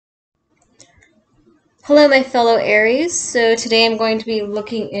Hello, my fellow Aries. So today I'm going to be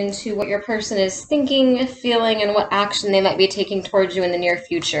looking into what your person is thinking, feeling, and what action they might be taking towards you in the near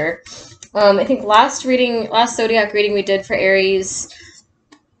future. I think last zodiac reading we did for Aries,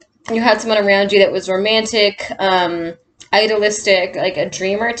 you had someone around you that was romantic, idealistic, like a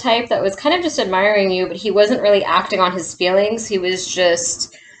dreamer type that was kind of just admiring you, but he wasn't really acting on his feelings. He was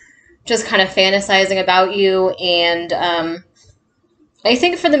just kind of fantasizing about you, and I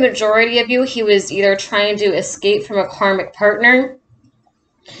think for the majority of you, he was either trying to escape from a karmic partner,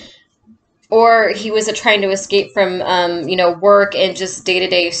 or he was trying to escape from, work and just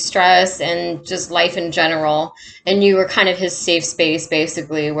day-to-day stress and just life in general. And you were kind of his safe space,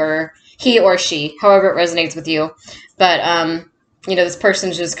 basically, where he or she, however it resonates with you. But, this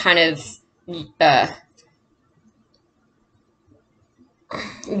person's just kind of,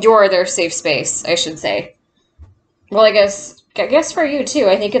 you're their safe space, I should say. Well, I guess for you too.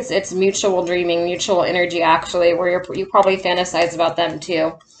 I think it's mutual dreaming, mutual energy actually, where you probably fantasize about them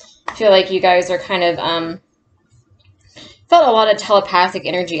too. I feel like you guys are kind of felt a lot of telepathic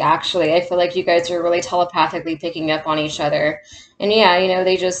energy actually. I feel like you guys are really telepathically picking up on each other. And yeah,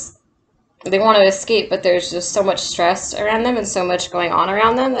 they want to escape, but there's just so much stress around them and so much going on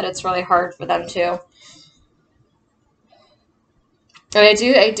around them that it's really hard for them to. And I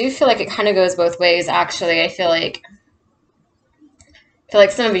do feel like it kind of goes both ways actually. I feel like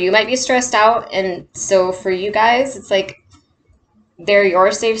some of you might be stressed out, and so for you guys, it's like they're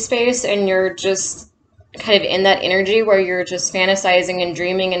your safe space, and you're just kind of in that energy where you're just fantasizing and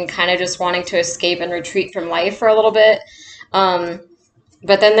dreaming and kind of just wanting to escape and retreat from life for a little bit.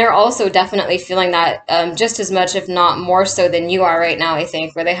 But then they're also definitely feeling that just as much, if not more so than you are right now, I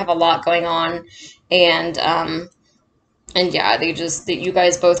think, where they have a lot going on, and yeah, you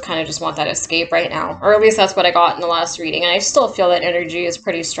guys both kind of just want that escape right now. Or at least that's what I got in the last reading. And I still feel that energy is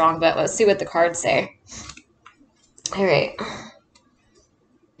pretty strong, but let's see what the cards say. All right.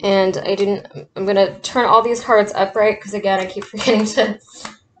 And I'm going to turn all these cards upright because, again, I keep forgetting to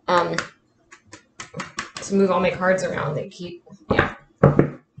move all my cards around. Yeah.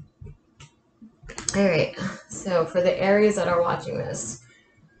 All right. So for the Aries that are watching this,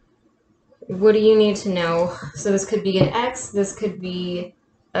 what do you need to know? So this could be an ex, this could be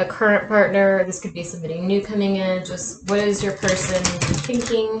a current partner, this could be somebody new coming in. Just what is your person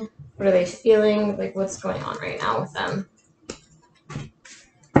thinking? What are they feeling? Like, what's going on right now with them?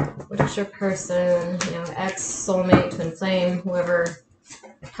 What is your person, ex, soulmate, twin flame,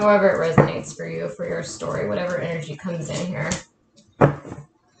 however it resonates for you, for your story, whatever energy comes in here.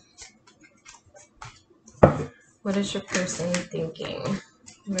 What is your person thinking?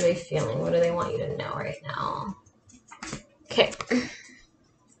 What are they feeling? What do they want you to know right now? Okay.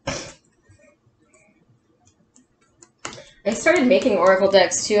 I started making oracle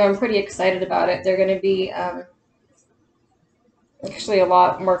decks too. I'm pretty excited about it. They're going to be actually a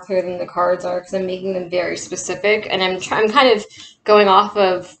lot more clear than the cards are because I'm making them very specific, and I'm kind of going off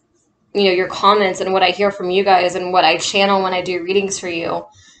of your comments and what I hear from you guys and what I channel when I do readings for you.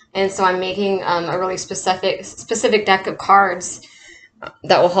 And so I'm making a really specific deck of cards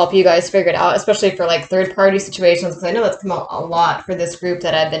that will help you guys figure it out, especially for like third-party situations, because I know that's come out a lot for this group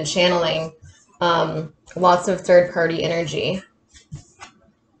that I've been channeling. Lots of third-party energy.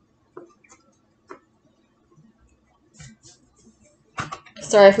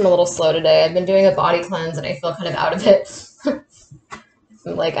 Sorry if I'm a little slow today. I've been doing a body cleanse and I feel kind of out of it.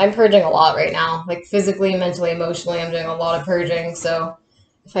 I'm purging a lot right now. Like physically, mentally, emotionally, I'm doing a lot of purging, so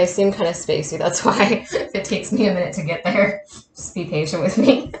if I seem kind of spacey, that's why. It takes me a minute to get there. Just be patient with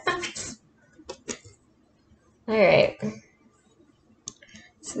me. All right.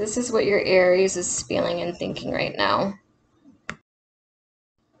 So this is what your Aries is feeling and thinking right now.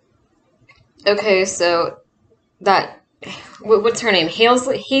 Okay, so what's her name?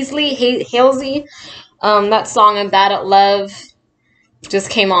 Halsey. That song, I'm Bad at Love, just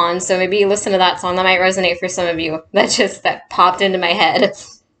came on, so maybe you listen to that song. That might resonate for some of you. That popped into my head.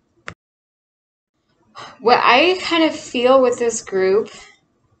 What I kind of feel with this group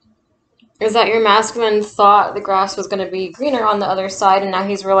is that your masculine thought the grass was going to be greener on the other side, and now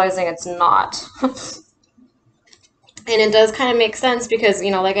he's realizing it's not. And it does kind of make sense because,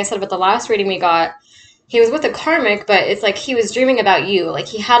 like I said about the last reading we got, he was with a karmic, but it's like he was dreaming about you. Like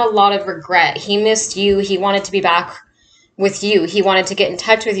he had a lot of regret. He missed you. He wanted to be back with you. He wanted to get in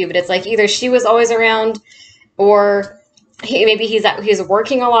touch with you, but it's like either she was always around, or maybe he's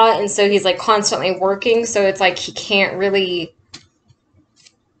working a lot, and so he's like constantly working, so it's like he can't really,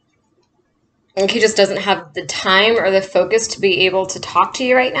 like he just doesn't have the time or the focus to be able to talk to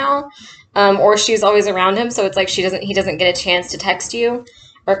you right now. Or she's always around him, so it's like he doesn't get a chance to text you.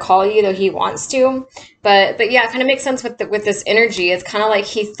 or call you, though he wants to. But yeah, it kind of makes sense with with this energy. It's kind of like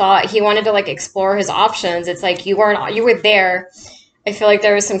he thought he wanted to like explore his options. It's like you were there. I feel like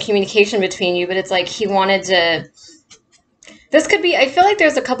there was some communication between you, but it's like he wanted to. This could be, I feel like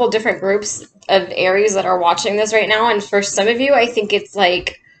there's a couple different groups of Aries that are watching this right now. And for some of you, I think it's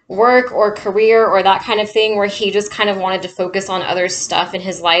like work or career or that kind of thing where he just kind of wanted to focus on other stuff in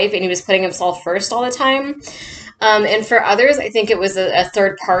his life and he was putting himself first all the time. And for others, I think it was a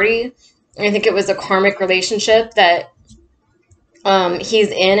third party. I think it was a karmic relationship that he's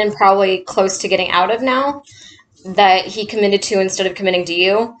in and probably close to getting out of now that he committed to instead of committing to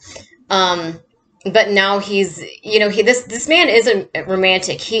you. But now he's, this man is a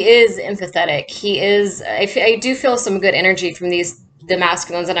romantic. He is empathetic. He is, I do feel some good energy from the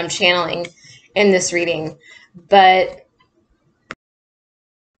masculines that I'm channeling in this reading. But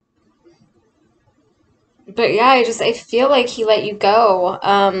yeah, I feel like he let you go.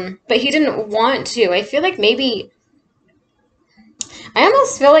 But he didn't want to. I feel like I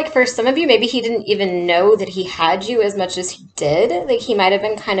almost feel like for some of you, maybe he didn't even know that he had you as much as he did. Like he might have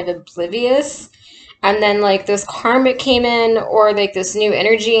been kind of oblivious. And then like this karmic came in or like this new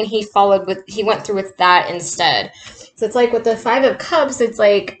energy and he went through with that instead. So it's like with the Five of Cups, it's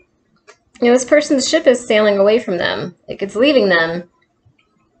like, this person's ship is sailing away from them. Like it's leaving them.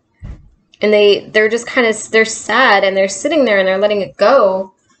 And they're just they're sad and they're sitting there and they're letting it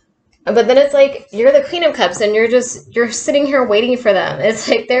go. But then it's like, you're the Queen of Cups and you're sitting here waiting for them. It's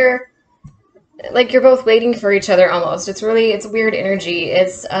like you're both waiting for each other almost. It's weird energy.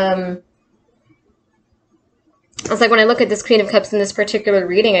 It's like when I look at this Queen of Cups in this particular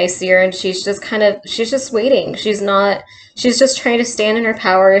reading, I see her and she's just waiting. She's just trying to stand in her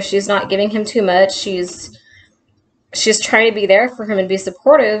power. She's not giving him too much. She's trying to be there for him and be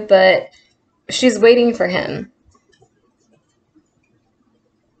supportive, but she's waiting for him.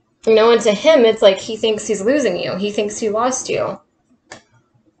 And to him, it's like he thinks he's losing you. He thinks he lost you.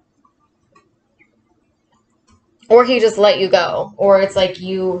 Or he just let you go. Or it's like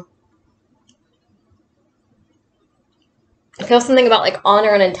I feel something about like honor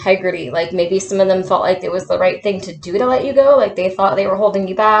and integrity. Like maybe some of them felt like it was the right thing to do to let you go. Like they thought they were holding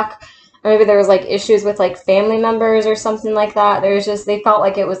you back. Or maybe there was like issues with like family members or something like that. They felt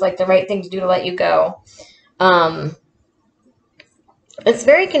like it was like the right thing to do to let you go. It's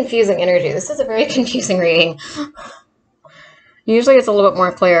very confusing energy. This is a very confusing reading. Usually it's a little bit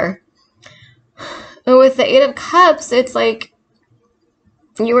more clear. But with the Eight of Cups, it's like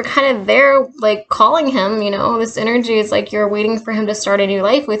you were kind of there, like calling him, this energy is like you're waiting for him to start a new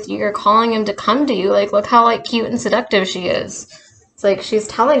life with you. You're calling him to come to you. Like, look how like cute and seductive she is. It's like she's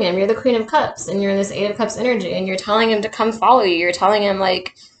telling him, you're the Queen of Cups and you're in this Eight of Cups energy and you're telling him to come follow you. You're telling him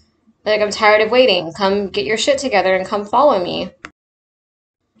like I'm tired of waiting. Come get your shit together and come follow me.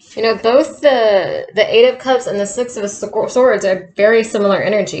 Both the Eight of Cups and the Six of Swords are very similar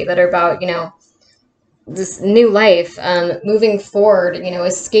energy that are about, this new life, moving forward,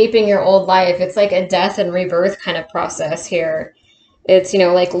 escaping your old life. It's like a death and rebirth kind of process here. It's,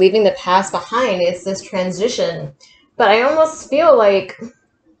 like leaving the past behind. It's this transition. But I almost feel like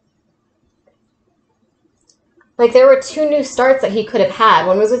there were two new starts that he could have had.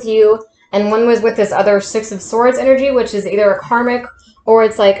 One was with you, and one was with this other Six of Swords energy, which is either a karmic or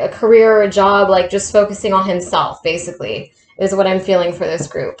it's like a career or a job, like just focusing on himself, basically, is what I'm feeling for this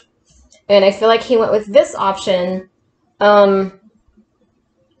group. And I feel like he went with this option, and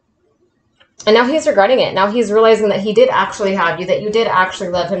now he's regretting it. Now he's realizing that he did actually have you, that you did actually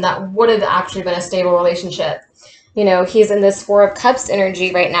love him, that would have actually been a stable relationship. He's in this Four of Cups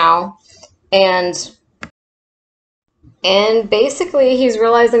energy right now, and basically he's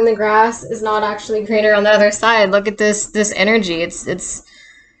realizing the grass is not actually greener on the other side. Look at this energy.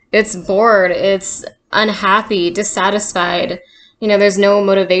 It's bored. It's unhappy, dissatisfied. There's no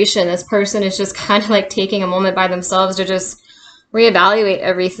motivation. This person is just kind of like taking a moment by themselves to just reevaluate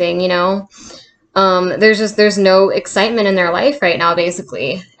everything, There's no excitement in their life right now,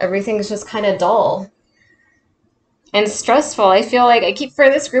 basically. Everything's just kind of dull and stressful. I feel like for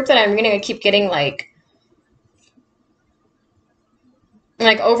this group that I'm reading, I keep getting like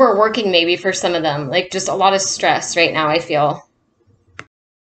overworking maybe for some of them. Like just a lot of stress right now, I feel.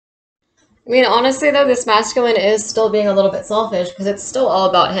 Honestly, though, this masculine is still being a little bit selfish because it's still all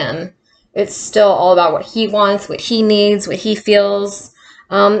about him. It's still all about what he wants, what he needs, what he feels.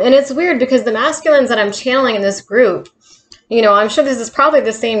 And it's weird because the masculines that I'm channeling in this group, I'm sure this is probably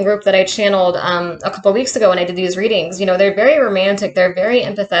the same group that I channeled a couple of weeks ago when I did these readings. They're very romantic. They're very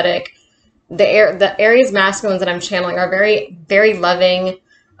empathetic. The Aries masculines that I'm channeling are very, very loving,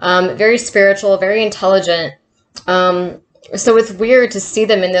 very spiritual, very intelligent. So it's weird to see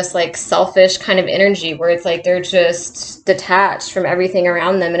them in this like selfish kind of energy where it's like they're just detached from everything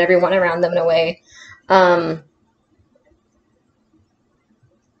around them and everyone around them in a way. Um,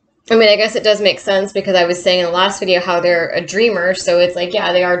 I mean, I guess it does make sense because I was saying in the last video how they're a dreamer. So it's like,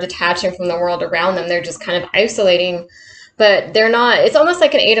 yeah, they are detaching from the world around them. They're just kind of isolating, but they're not. It's almost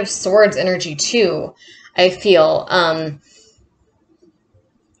like an Eight of Swords energy too, I feel.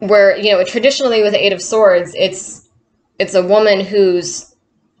 Where, you know, traditionally with the Eight of Swords, it's a woman who's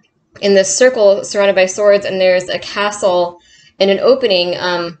in this circle surrounded by swords, and there's a castle and an opening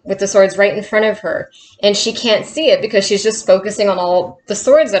with the swords right in front of her. And she can't see it because she's just focusing on all the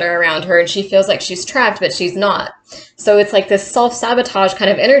swords that are around her, and she feels like she's trapped, but she's not. So it's like this self-sabotage kind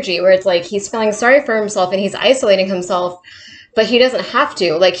of energy where it's like he's feeling sorry for himself and he's isolating himself, but he doesn't have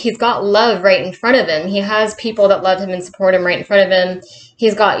to. Like, he's got love right in front of him. He has people that love him and support him right in front of him.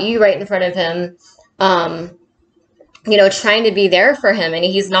 He's got you right in front of him. You know, trying to be there for him, and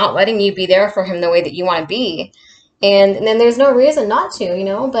he's not letting you be there for him the way that you want to be. And then there's no reason not to, you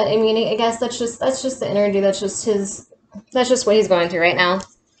know, but I mean, I guess that's just the energy. That's just what he's going through right now.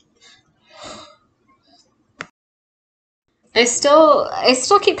 I still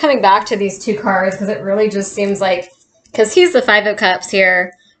keep coming back to these two cards because it really just seems like, because he's the Five of Cups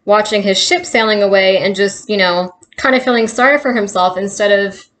here, watching his ship sailing away and just, you know, kind of feeling sorry for himself instead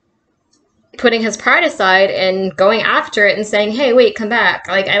of putting his pride aside and going after it and saying, hey, wait, come back.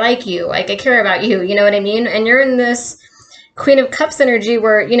 Like, I like you. Like, I care about you. You know what I mean? And you're in this Queen of Cups energy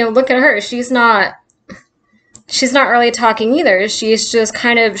where, you know, look at her. She's not really talking either. She's just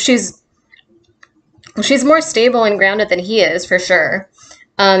kind of, she's more stable and grounded than he is, for sure.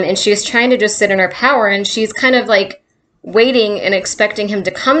 And she's trying to just sit in her power, and she's kind of like waiting and expecting him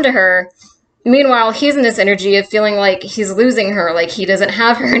to come to her. Meanwhile, he's in this energy of feeling like he's losing her, like he doesn't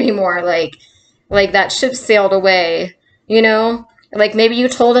have her anymore, like that ship sailed away, you know? Like, maybe you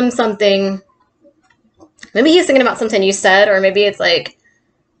told him something. Maybe he's thinking about something you said, or maybe it's like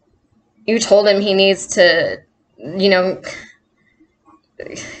you told him he needs to, you know,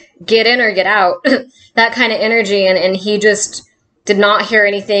 get in or get out. That kind of energy, and he just did not hear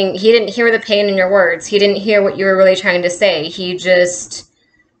anything. He didn't hear the pain in your words. He didn't hear what you were really trying to say. He just...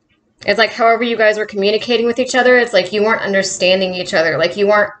 It's like however you guys were communicating with each other, it's like you weren't understanding each other. Like you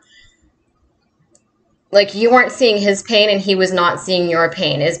weren't seeing his pain and he was not seeing your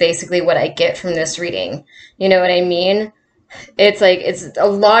pain is basically what I get from this reading. You know what I mean? It's like it's a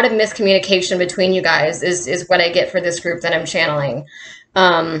lot of miscommunication between you guys is what I get for this group that I'm channeling.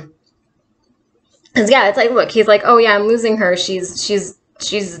 Cause yeah, it's like, look, he's like, oh yeah, I'm losing her. She's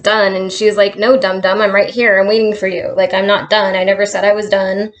done. And she's like, no, dum I'm right here. I'm waiting for you. Like, I'm not done. I never said I was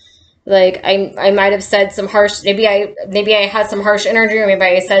done. Like, I might have said some harsh, maybe I had some harsh energy, or maybe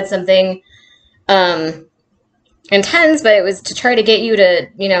I said something intense, but it was to try to get you to,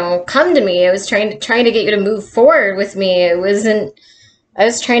 you know, come to me. It was trying to get you to move forward with me. I was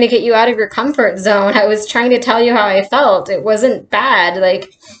trying to get you out of your comfort zone. I was trying to tell you how I felt. It wasn't bad.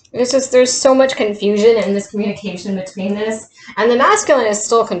 Like, it's just, there's so much confusion in this communication between this. And the masculine is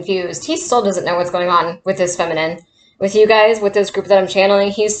still confused. He still doesn't know what's going on with his feminine. With you guys, with this group that I'm channeling,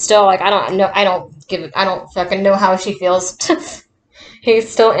 he's still like, I don't fucking know how she feels. He's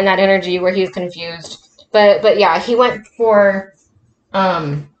still in that energy where he's confused. But yeah, he went for,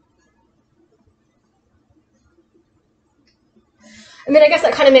 I mean, I guess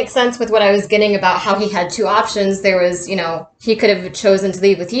that kind of makes sense with what I was getting about how he had two options. There was, you know, he could have chosen to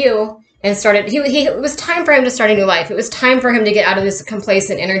leave with you and started, it was time for him to start a new life. It was time for him to get out of this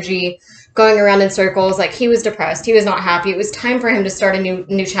complacent energy, going around in circles. Like, he was depressed. He was not happy. It was time for him to start a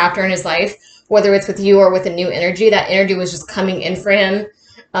new chapter in his life, whether it's with you or with a new energy. That energy was just coming in for him.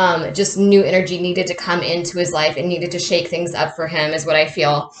 Just new energy needed to come into his life and needed to shake things up for him is what I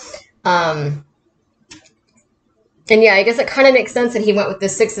feel. And yeah, I guess it kind of makes sense that he went with the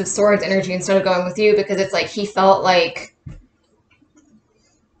Six of Swords energy instead of going with you, because it's like he felt like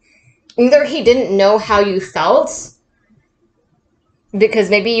either he didn't know how you felt, because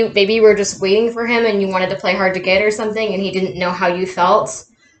maybe you were just waiting for him and you wanted to play hard to get or something, and he didn't know how you felt,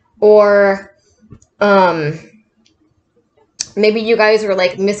 or maybe you guys were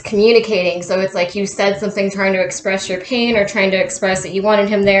like miscommunicating. So it's like you said something trying to express your pain or trying to express that you wanted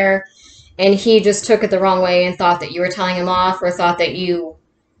him there, and he just took it the wrong way and thought that you were telling him off, or thought that you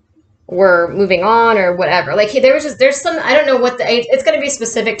were moving on or whatever. Like, there's some, I don't know what it's going to be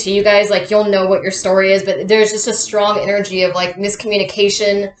specific to you guys. Like, you'll know what your story is, but there's just a strong energy of like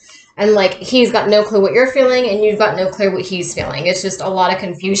miscommunication, and like he's got no clue what you're feeling and you've got no clue what he's feeling. It's just a lot of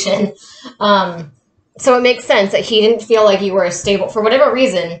confusion. So it makes sense that he didn't feel like you were a stable, for whatever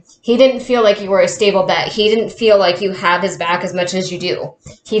reason, he didn't feel like you were a stable bet. He didn't feel like you have his back as much as you do.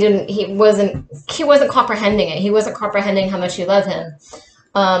 He wasn't comprehending it. He wasn't comprehending how much you love him.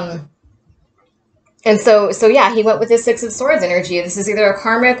 And so yeah, he went with his Six of Swords energy. This is either a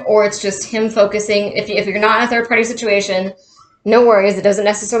karmic or it's just him focusing. If you're not in a third party situation, no worries. It doesn't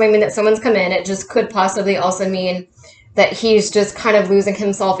necessarily mean that someone's come in. It just could possibly also mean that he's just kind of losing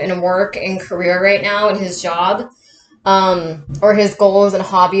himself in work and career right now in his job, or his goals and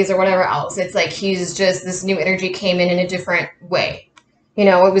hobbies or whatever else. It's like he's just, this new energy came in a different way. You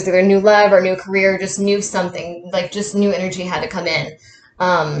know, it was either new love or new career, just new something, like just new energy had to come in.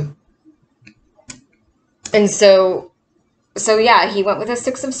 And so yeah, he went with his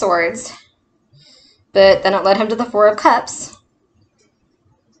Six of Swords, but then it led him to the Four of Cups,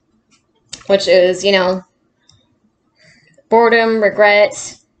 which is, you know, boredom,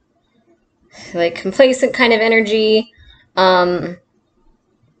 regret, like complacent kind of energy.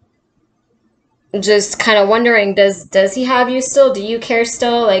 Just kind of wondering, does he have you still? Do you care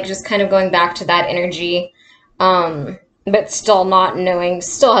still? Like just kind of going back to that energy. But still not knowing,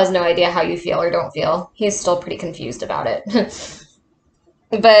 still has no idea how you feel or don't feel. He's still pretty confused about it.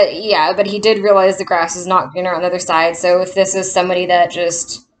 But yeah, but he did realize the grass is not greener on the other side. So if this is somebody that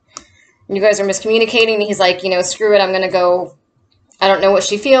just, you guys are miscommunicating, he's like, you know, screw it, I'm going to go, I don't know what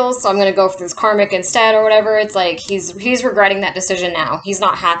she feels, so I'm going to go for this karmic instead or whatever. It's like he's regretting that decision now. He's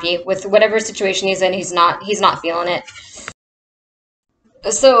not happy with whatever situation he's in. He's not feeling it.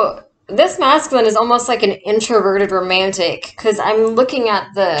 So this masculine is almost like an introverted romantic, because I'm looking at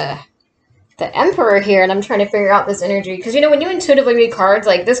the Emperor here, and I'm trying to figure out this energy. Because, you know, when you intuitively read cards,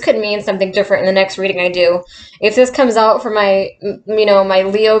 like, this could mean something different in the next reading I do. If this comes out for my, you know, my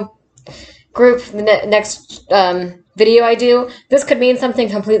Leo group, the next video I do, this could mean something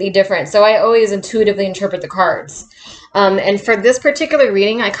completely different. So I always intuitively interpret the cards. And for this particular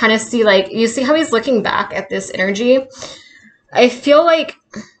reading, I kind of see, like, you see how he's looking back at this energy? I feel like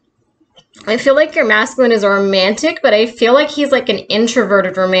your masculine is a romantic, but I feel like he's like an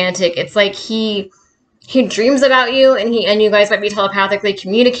introverted romantic. It's like he dreams about you, and you guys might be telepathically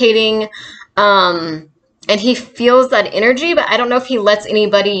communicating, and he feels that energy, but I don't know if he lets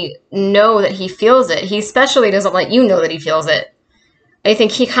anybody know that he feels it. He especially doesn't let you know that he feels it. I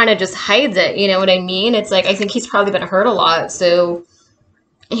think he kind of just hides it, you know what I mean? It's like, I think he's probably been hurt a lot, so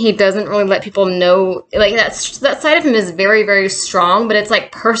he doesn't really let people know. Like, that side of him is very, very strong, but it's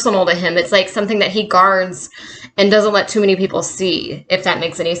like personal to him. It's like something that he guards and doesn't let too many people see, if that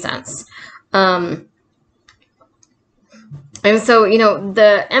makes any sense. And so, you know,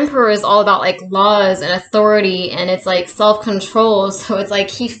 the Emperor is all about like laws and authority, and it's like self-control. So it's like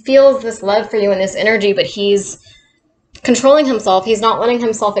he feels this love for you and this energy, but he's controlling himself. He's not letting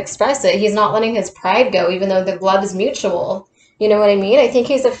himself express it. He's not letting his pride go, even though the love is mutual. You know what I mean? I think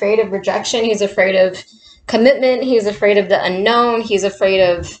he's afraid of rejection. He's afraid of commitment. He's afraid of the unknown. He's afraid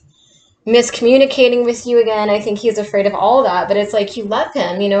of miscommunicating with you again. I think he's afraid of all that. But it's like, you love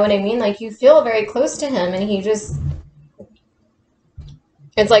him. You know what I mean? Like, you feel very close to him, and he just...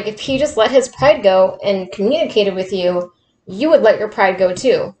 It's like, if he just let his pride go and communicated with you, you would let your pride go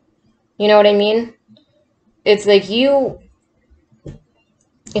too. You know what I mean? It's like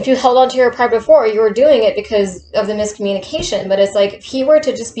if you held on to your pride before, you were doing it because of the miscommunication. But it's like, if he were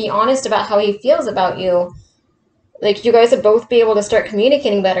to just be honest about how he feels about you, like, you guys would both be able to start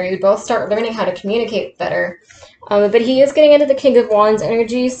communicating better. You'd both start learning how to communicate better. But he is getting into the King of Wands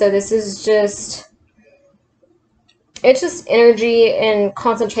energy, so this is just... It's just energy and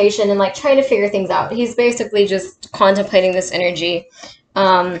concentration and, like, trying to figure things out. He's basically just contemplating this energy,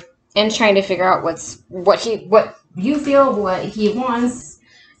 and trying to figure out what you feel, what he wants,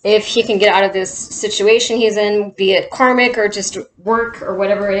 if he can get out of this situation he's in, be it karmic or just work or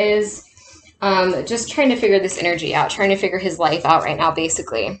whatever it is. Just trying to figure this energy out, trying to figure his life out right now,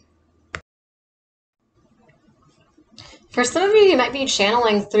 basically. For some of you might be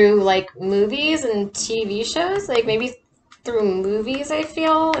channeling through, like, movies and TV shows, like, maybe through movies, I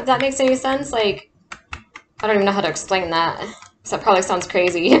feel, if that makes any sense. Like, I don't even know how to explain that, because that probably sounds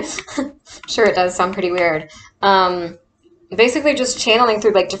crazy. Sure, it does sound pretty weird. Basically just channeling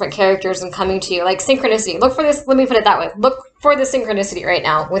through, like, different characters and coming to you, like synchronicity. Look for this, let me put it that way. Look for the synchronicity right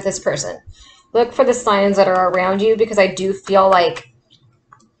now with this person. Look for the signs that are around you, because I do feel like,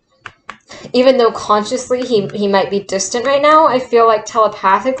 even though consciously he might be distant right now, I feel like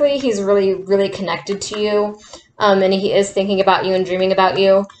telepathically he's really, really connected to you, and he is thinking about you and dreaming about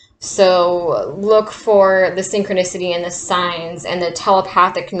you. So look for the synchronicity and the signs and the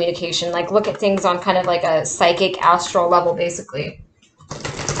telepathic communication. Like, look at things on kind of like a psychic astral level, basically.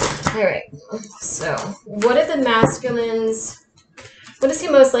 All right. So, what are the masculines? What is he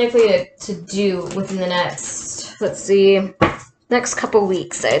most likely to do within the next, let's see, next couple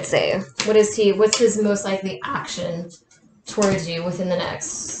weeks, I'd say. What's his most likely action towards you within the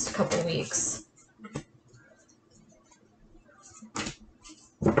next couple weeks?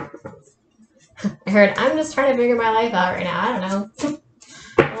 I heard, I'm just trying to figure my life out right now. I don't know.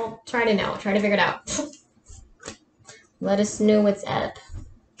 Well, try to figure it out. Let us know what's up.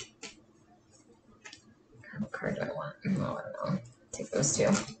 What card do I want? Oh, I don't know. Take those two.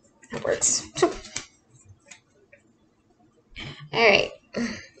 That works. Alright.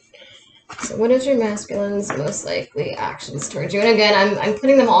 So what is your masculine's most likely actions towards you? And again, I'm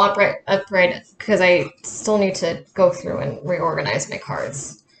putting them all upright because I still need to go through and reorganize my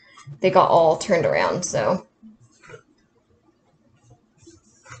cards. They got all turned around, so.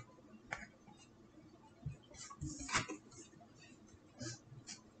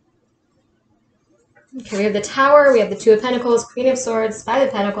 Okay, we have the Tower, we have the Two of Pentacles, Queen of Swords, Five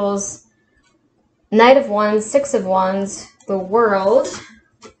of Pentacles, Knight of Wands, Six of Wands, the World,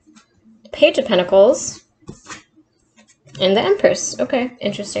 Page of Pentacles, and the Empress. Okay,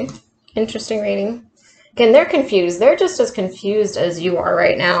 interesting. Interesting reading. Again, they're confused. They're just as confused as you are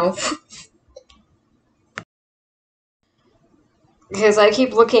right now. Because I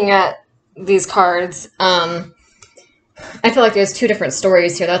keep looking at these cards. I feel like there's two different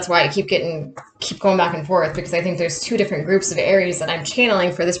stories here. That's why I keep going back and forth, because I think there's two different groups of Aries that I'm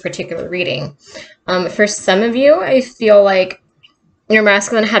channeling for this particular reading. For some of you, I feel like your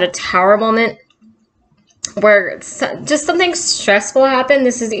masculine had a Tower moment where just something stressful happened.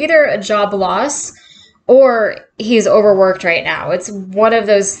 This is either a job loss or he's overworked right now. It's one of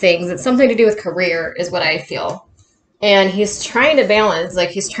those things. It's something to do with career is what I feel. And he's trying to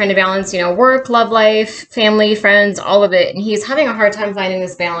balance, you know, work, love life, family, friends, all of it. And he's having a hard time finding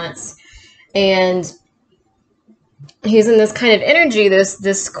this balance. And he's in this kind of energy,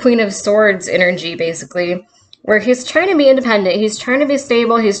 this Queen of Swords energy, basically, where he's trying to be independent. He's trying to be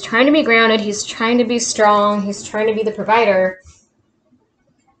stable. He's trying to be grounded. He's trying to be strong. He's trying to be the provider.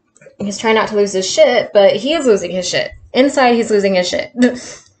 He's trying not to lose his shit, but he is losing his shit. Inside, he's losing his shit.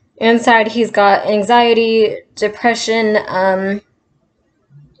 Inside, he's got anxiety, depression,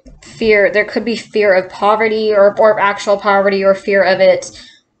 fear. There could be fear of poverty or actual poverty or fear of it.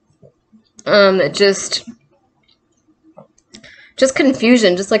 Just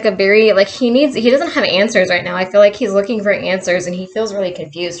confusion. Just like a very, like he doesn't have answers right now. I feel like he's looking for answers and he feels really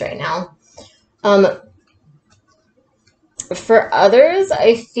confused right now. For others,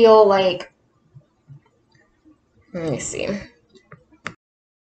 I feel like, let me see.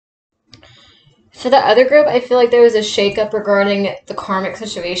 For the other group, I feel like there was a shakeup regarding the karmic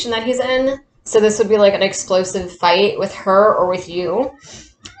situation that he's in. So this would be like an explosive fight with her or with you.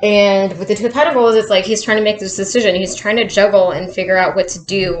 And with the Two of Pentacles, it's like he's trying to make this decision. He's trying to juggle and figure out what to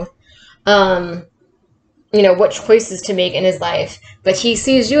do. You know, what choices to make in his life. But he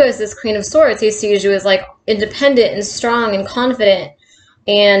sees you as this Queen of Swords. He sees you as like independent and strong and confident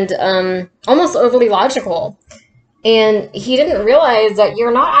and almost overly logical. And he didn't realize that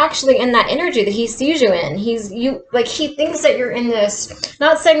you're not actually in that energy that he sees you in. He thinks that you're in this,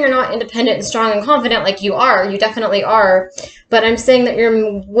 not saying you're not independent and strong and confident like you are, you definitely are, but I'm saying that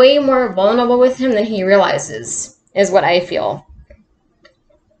you're way more vulnerable with him than he realizes, is what I feel.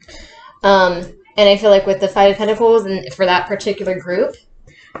 And I feel like with the Five of Pentacles, and for that particular group,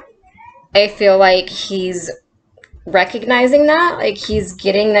 I feel like he's recognizing that, like he's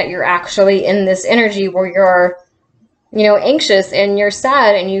getting that you're actually in this energy where you're, you know, anxious and you're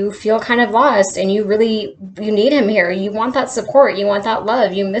sad and you feel kind of lost and you need him here. You want that support. You want that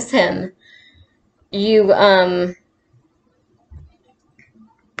love. You miss him. You,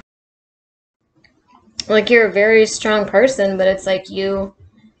 like you're a very strong person, but it's like you're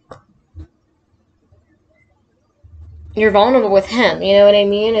vulnerable with him. You know what I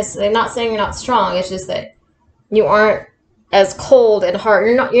mean? I'm not saying you're not strong. It's just that you aren't as cold and hard.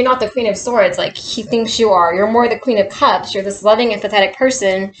 You're not the Queen of Swords like he thinks you are. You're more the Queen of Cups. You're this loving, empathetic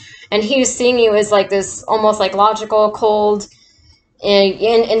person, and he's seeing you as like this almost like logical, cold, and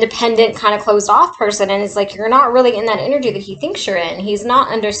independent, kind of closed off person. And it's like you're not really in that energy that he thinks you're in. He's not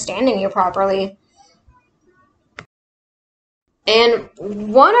understanding you properly. And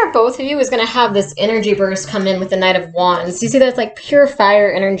one or both of you is going to have this energy burst come in with the Knight of Wands. You see that's like pure fire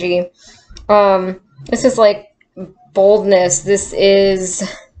energy. This is like boldness. This is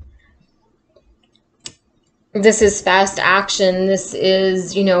fast action. This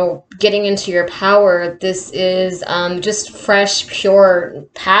is, you know, getting into your power. This is just fresh, pure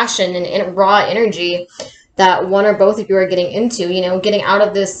passion and raw energy. that one or both of you are getting into, you know, getting out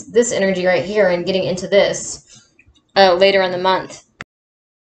of this energy right here and getting into this later in the month.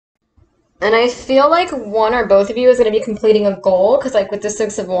 And I feel like one or both of you is going to be completing a goal, because like with the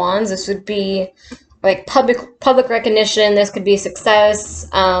Six of Wands, this would be like public recognition. This could be success.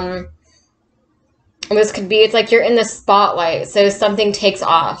 This could be, it's like you're in the spotlight, so something takes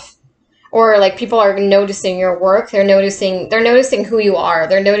off, or like people are noticing your work. They're noticing who you are.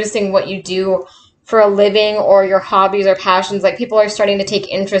 They're noticing what you do for a living, or your hobbies or passions. Like people are starting to take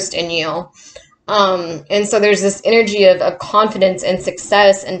interest in you. And so there's this energy of confidence and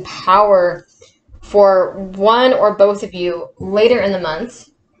success and power for one or both of you later in the month.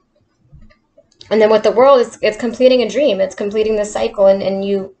 And then with the World, it's completing a dream. It's completing the cycle, and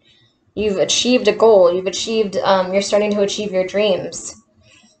you've achieved a goal. You've achieved, you're starting to achieve your dreams.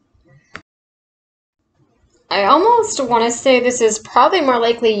 I almost want to say this is probably more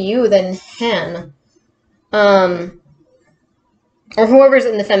likely you than him. Or whoever's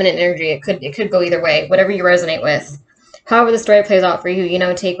in the feminine energy. It could go either way, whatever you resonate with. However the story plays out for you, you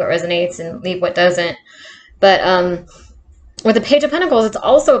know, take what resonates and leave what doesn't. But with the Page of Pentacles, it's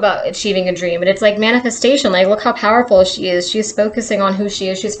also about achieving a dream. And it's like manifestation. Like, look how powerful she is. She's focusing on who she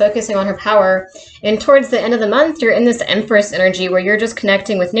is. She's focusing on her power. And towards the end of the month, you're in this Empress energy where you're just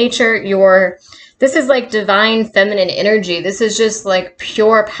connecting with nature. This is like divine feminine energy. This is just like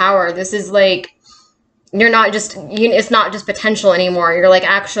pure power. This is like, it's not just potential anymore. You're like,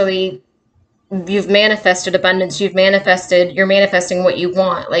 actually, you've manifested abundance. You're manifesting what you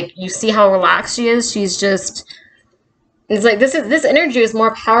want. Like, you see how relaxed she is. It's like, this energy is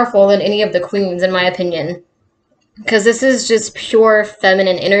more powerful than any of the queens, in my opinion. Because this is just pure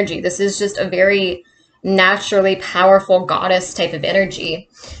feminine energy. This is just a very naturally powerful goddess type of energy.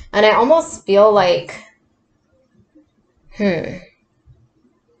 And I almost feel like, maybe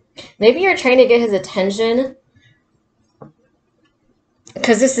you're trying to get his attention,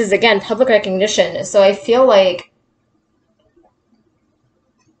 because this is, again, public recognition. So I feel like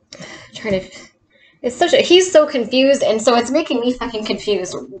he's so confused, and so it's making me fucking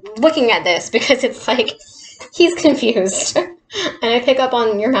confused looking at this, because it's like he's confused. And I pick up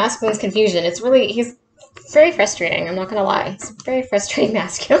on your masculine's confusion. He's very frustrating, I'm not gonna lie. It's very frustrating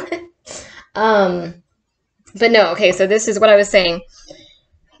masculine. But no, okay, so this is what I was saying.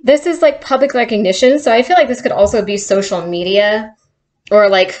 This is like public recognition, so I feel like this could also be social media, or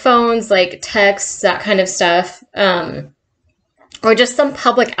like phones, like texts, that kind of stuff. Or just some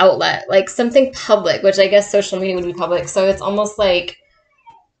public outlet, like something public, which I guess social media would be public. So it's almost like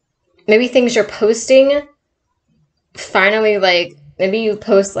maybe things you're posting, finally, like maybe you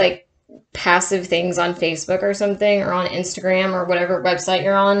post like passive things on Facebook or something, or on Instagram, or whatever website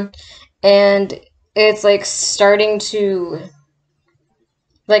you're on. And it's like starting to,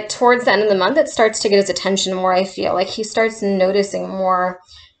 like towards the end of the month, it starts to get his attention more. I feel like he starts noticing more,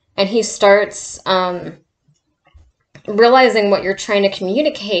 and he starts realizing what you're trying to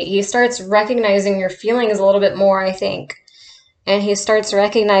communicate. He starts recognizing your feelings a little bit more, I think. And he starts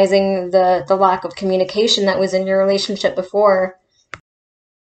recognizing the lack of communication that was in your relationship before.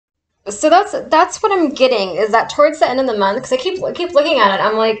 So that's what I'm getting, is that towards the end of the month, because I keep looking at it,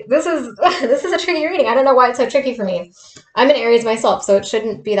 I'm like, this is a tricky reading. I don't know why it's so tricky for me. I'm an Aries myself, so it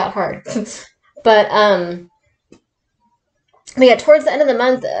shouldn't be that hard. But yeah, towards the end of the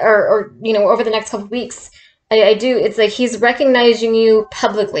month, or you know, over the next couple of weeks, it's like he's recognizing you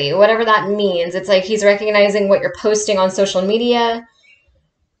publicly, whatever that means. It's like he's recognizing what you're posting on social media,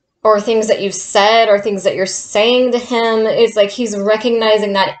 or things that you've said, or things that you're saying to him. It's like he's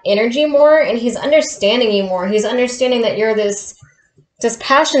recognizing that energy more, and he's understanding you more. He's understanding that you're this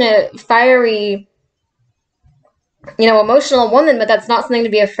passionate, fiery, you know, emotional woman, but that's not something to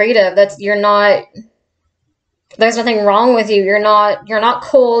be afraid of. There's nothing wrong with you. You're not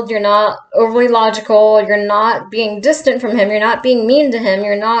cold. You're not overly logical. You're not being distant from him. You're not being mean to him.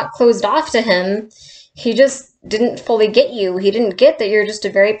 You're not closed off to him. He just didn't fully get you. He didn't get that you're just a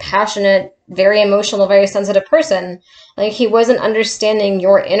very passionate, very emotional, very sensitive person. Like, he wasn't understanding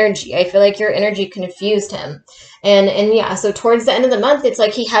your energy. I feel like your energy confused him. And yeah, so towards the end of the month, it's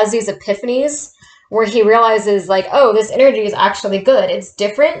like he has these epiphanies where he realizes, like, oh, this energy is actually good. It's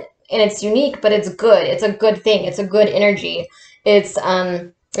different and it's unique, but it's good. It's a good thing. It's a good energy. It's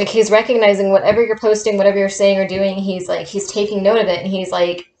like he's recognizing whatever you're posting, whatever you're saying or doing, he's taking note of it, and he's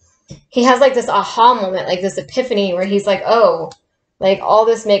like, he has like this aha moment, like this epiphany where he's like, oh, like all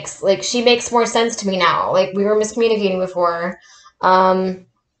this makes, like, she makes more sense to me now. Like, we were miscommunicating before. And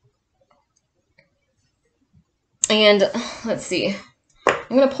let's see.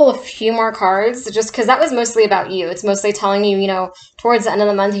 I'm going to pull a few more cards just because that was mostly about you. It's mostly telling you, you know, towards the end of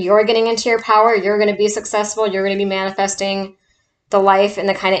the month, you're getting into your power. You're going to be successful. You're going to be manifesting the life and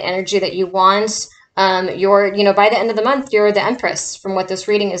the kind of energy that you want. You're, you know, by the end of the month, you're the Empress from what this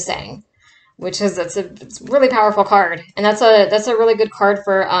reading is saying, which is, it's a really powerful card. And that's a really good card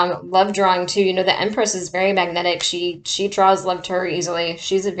for love drawing too. You know, the Empress is very magnetic. She draws love to her easily.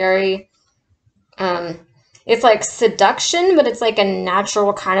 She's a very, it's like seduction, but it's like a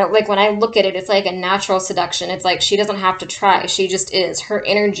natural kind of, like when I look at it, it's like a natural seduction. It's like she doesn't have to try. She just is. Her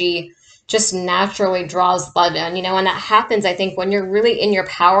energy just naturally draws love in, you know, and that happens, I think, when you're really in your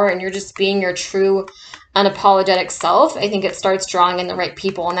power and you're just being your true, unapologetic self. I think it starts drawing in the right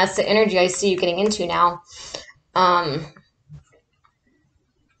people, and that's the energy I see you getting into now.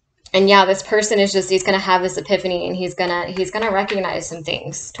 And yeah, this person is just, he's going to have this epiphany, and he's going to recognize some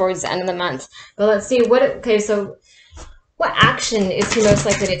things towards the end of the month. But let's see okay, so what action is he most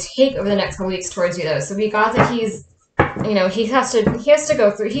likely to take over the next couple weeks towards you though? So we got that he's, you know, he has to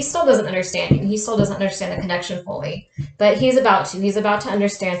go through, he still doesn't understand you. He still doesn't understand the connection fully, but he's about to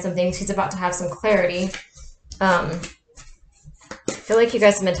understand some things. He's about to have some clarity. I feel like you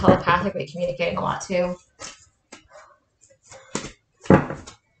guys have been telepathically communicating a lot too.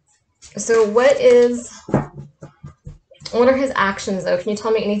 So what are his actions though? Can you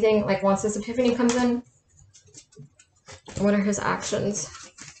tell me anything, like once this epiphany comes in? What are his actions?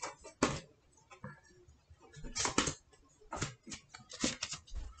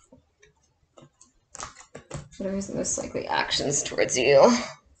 What are his most likely actions towards you?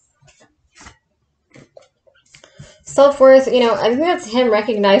 Self-worth, you know, I think that's him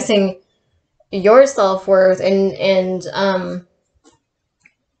recognizing your self-worth and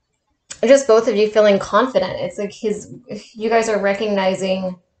just both of you feeling confident. It's like you guys are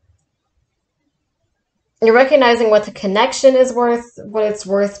recognizing, you're recognizing what the connection is worth, what it's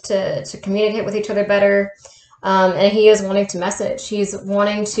worth to communicate with each other better. And he is wanting to message. He's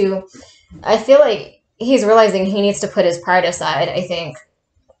wanting to, I feel like he's realizing he needs to put his pride aside, I think.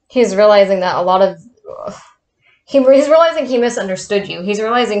 He's realizing that a lot of, he's realizing he misunderstood you. He's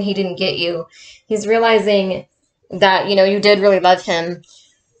realizing he didn't get you. He's realizing that, you know, you did really love him.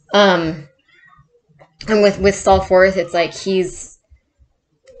 And with self-worth, it's like he's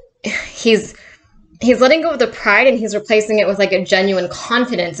letting go of the pride, and he's replacing it with like a genuine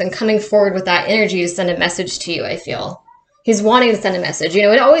confidence and coming forward with that energy to send a message to you, I feel. He's wanting to send a message. You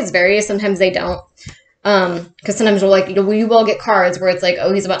know, it always varies. Sometimes they don't. Because sometimes we're like, you know, we will get cards where it's like,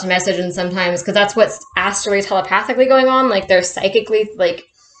 oh, he's about to message, and sometimes, because that's what's astrally telepathically going on, like they're psychically, like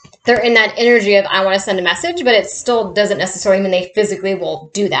they're in that energy of I want to send a message, but it still doesn't necessarily mean they physically will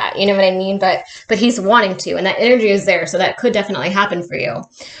do that. You know what I mean? But he's wanting to, and that energy is there, so that could definitely happen for you.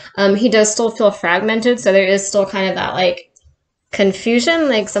 He does still feel fragmented, so there is still kind of that like confusion,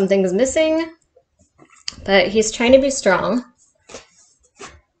 like something's missing, but he's trying to be strong.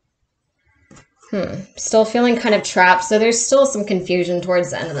 Still feeling kind of trapped, so there's still some confusion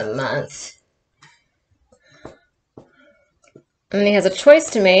towards the end of the month. And he has a choice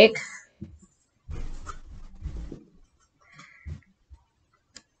to make.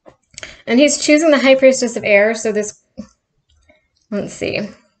 And he's choosing the High Priestess of Air, so this, let's see.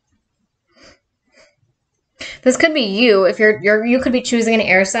 This could be you, if you could be choosing an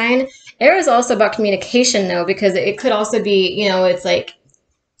air sign. Air is also about communication though, because it could also be, you know, it's like,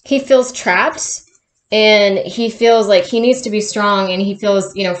 he feels trapped, and he feels like he needs to be strong, and he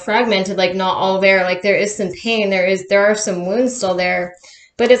feels, you know, fragmented, like not all there. Like there is some pain, there are some wounds still there,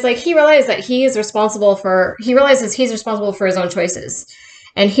 but it's like he realizes that he realizes he's responsible for his own choices,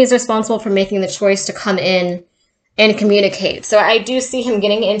 and he's responsible for making the choice to come in and communicate. So I do see him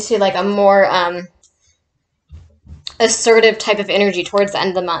getting into like a more assertive type of energy towards the end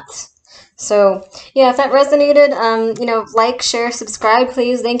of the month. So yeah, if that resonated, you know, like, share, subscribe,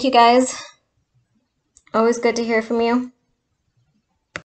 please. Thank you guys. Always good to hear from you.